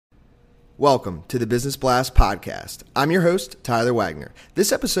Welcome to the Business Blast podcast. I'm your host, Tyler Wagner.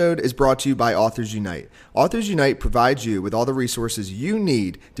 This episode is brought to you by Authors Unite. Authors Unite provides you with all the resources you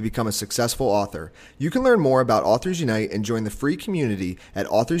need to become a successful author. You can learn more about Authors Unite and join the free community at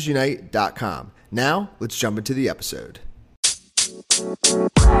authorsunite.com. Now, let's jump into the episode.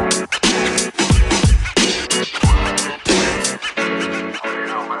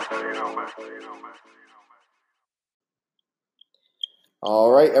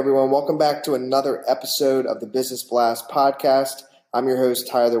 All right, everyone. Welcome back to another episode of the Business Blast podcast. I'm your host,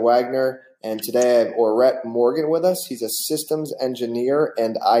 Tyler Wagner, and today I have Orette Morgan with us. He's a systems engineer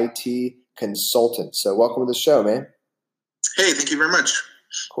and IT consultant. So welcome to the show, man. Hey, thank you very much.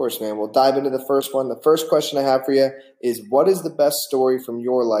 Of course, man. We'll dive into the first one. The first question I have for you is, what is the best story from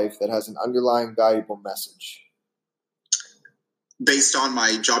your life that has an underlying valuable message? Based on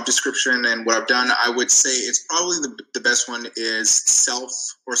my job description and what I've done, I would say it's probably the best one is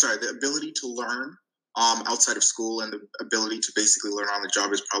the ability to learn outside of school, and the ability to basically learn on the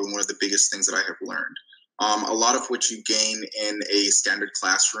job is probably one of the biggest things that I have learned. A lot of what you gain in a standard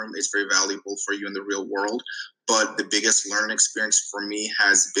classroom is very valuable for you in the real world, but the biggest learning experience for me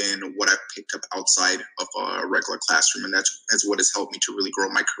has been what I've picked up outside of a regular classroom, and that's what has helped me to really grow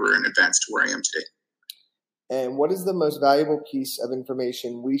my career and advance to where I am today. And what is the most valuable piece of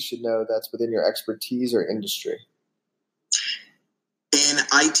information we should know that's within your expertise or industry? In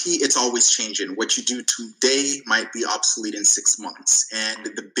IT, it's always changing. What you do today might be obsolete in 6 months. And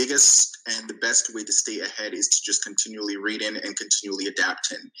the biggest and the best way to stay ahead is to just continually reading and continually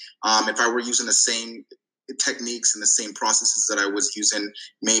adapting. If I were using the same techniques and the same processes that I was using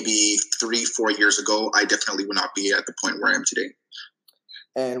maybe 3-4 years ago, I definitely would not be at the point where I am today.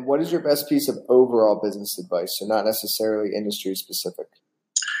 And what is your best piece of overall business advice, so not necessarily industry specific?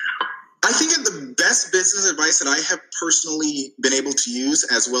 I think the best business advice that I have personally been able to use,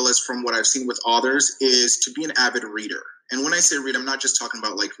 as well as from what I've seen with others, is to be an avid reader. And when I say read, I'm not just talking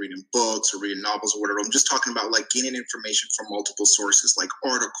about like reading books or reading novels or whatever. I'm just talking about like gaining information from multiple sources, like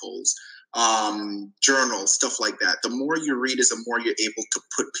articles, journals, stuff like that. The more you read is the more you're able to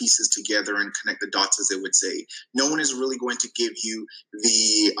put pieces together and connect the dots, as they would say. No one is really going to give you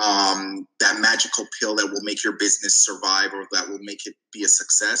the that magical pill that will make your business survive or that will make it be a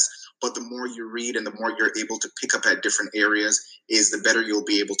success. But the more you read and the more you're able to pick up at different areas is the better you'll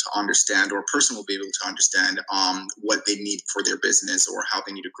be able to understand, or a person will be able to understand what they need for their business or how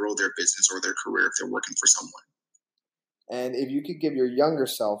they need to grow their business or their career if they're working for someone. And if you could give your younger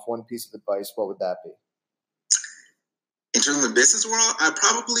self one piece of advice, what would that be? In terms of the business world,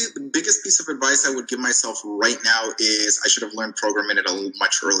 probably the biggest piece of advice I would give myself right now is I should have learned programming at a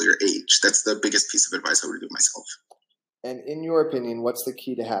much earlier age. That's the biggest piece of advice I would give myself. And in your opinion, what's the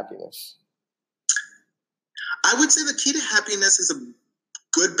key to happiness? I would say the key to happiness is a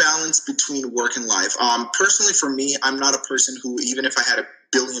good balance between work and life. Personally, for me, I'm not a person who, even if I had $1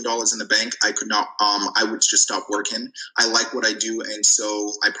 billion in the bank, I could not. I would just stop working. I like what I do, and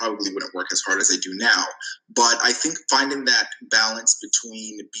so I probably wouldn't work as hard as I do now. But I think finding that balance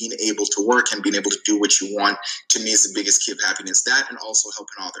between being able to work and being able to do what you want, to me, is the biggest key of happiness. That, and also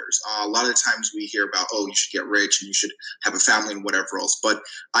helping others. A lot of the times we hear about, oh, you should get rich and you should have a family and whatever else. But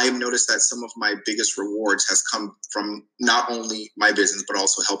I have noticed that some of my biggest rewards has come from not only my business, but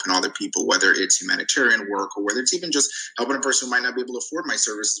also helping other people, whether it's humanitarian work or whether it's even just helping a person who might not be able to afford my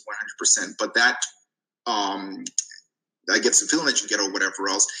services 100%. But that, I guess the feeling that you get or whatever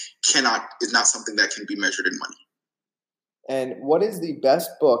else is not something that can be measured in money. And what is the best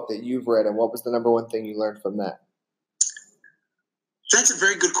book that you've read, and what was the number one thing you learned from that? That's a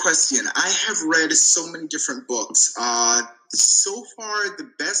very good question. I have read so many different books. So far, the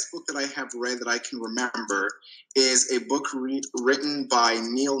best book that I have read that I can remember is a book written by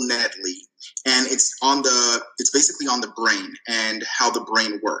Neil Nedley, and it's basically on the brain and how the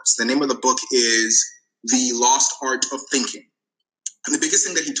brain works. The name of the book is The Lost Art of Thinking. And the biggest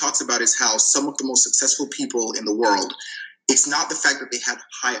thing that he talks about is how some of the most successful people in the world, it's not the fact that they had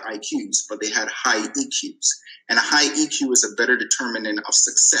high IQs, but they had high EQs. And a high EQ is a better determinant of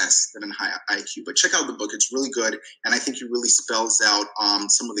success than a high IQ. But check out the book. It's really good. And I think he really spells out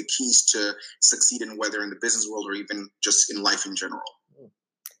some of the keys to succeeding, whether in the business world or even just in life in general.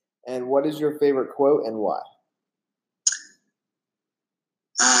 And what is your favorite quote and why?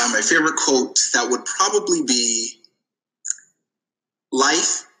 My favorite quote, that would probably be, my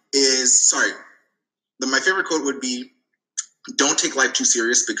favorite quote would be, don't take life too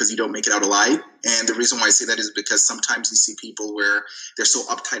serious because you don't make it out alive. And the reason why I say that is because sometimes you see people where they're so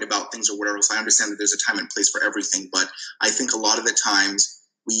uptight about things or whatever. So I understand that there's a time and place for everything, but I think a lot of the times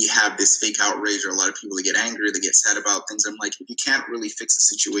we have this fake outrage, or a lot of people that get angry, they get sad about things. I'm like, if you can't really fix a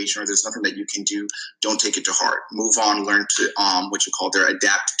situation, or there's nothing that you can do, don't take it to heart. Move on, learn to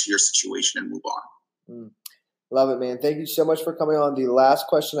adapt to your situation and move on. Love it, man. Thank you so much for coming on. The last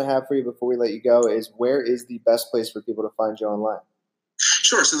question I have for you before we let you go is, where is the best place for people to find you online?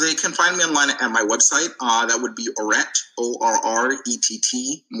 Sure. So they can find me online at my website. That would be Orrett,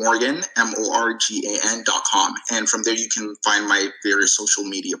 ORRETT, Morgan, MORGAN.com. And from there, you can find my various social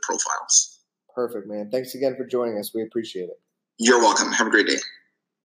media profiles. Perfect, man. Thanks again for joining us. We appreciate it. You're welcome. Have a great day.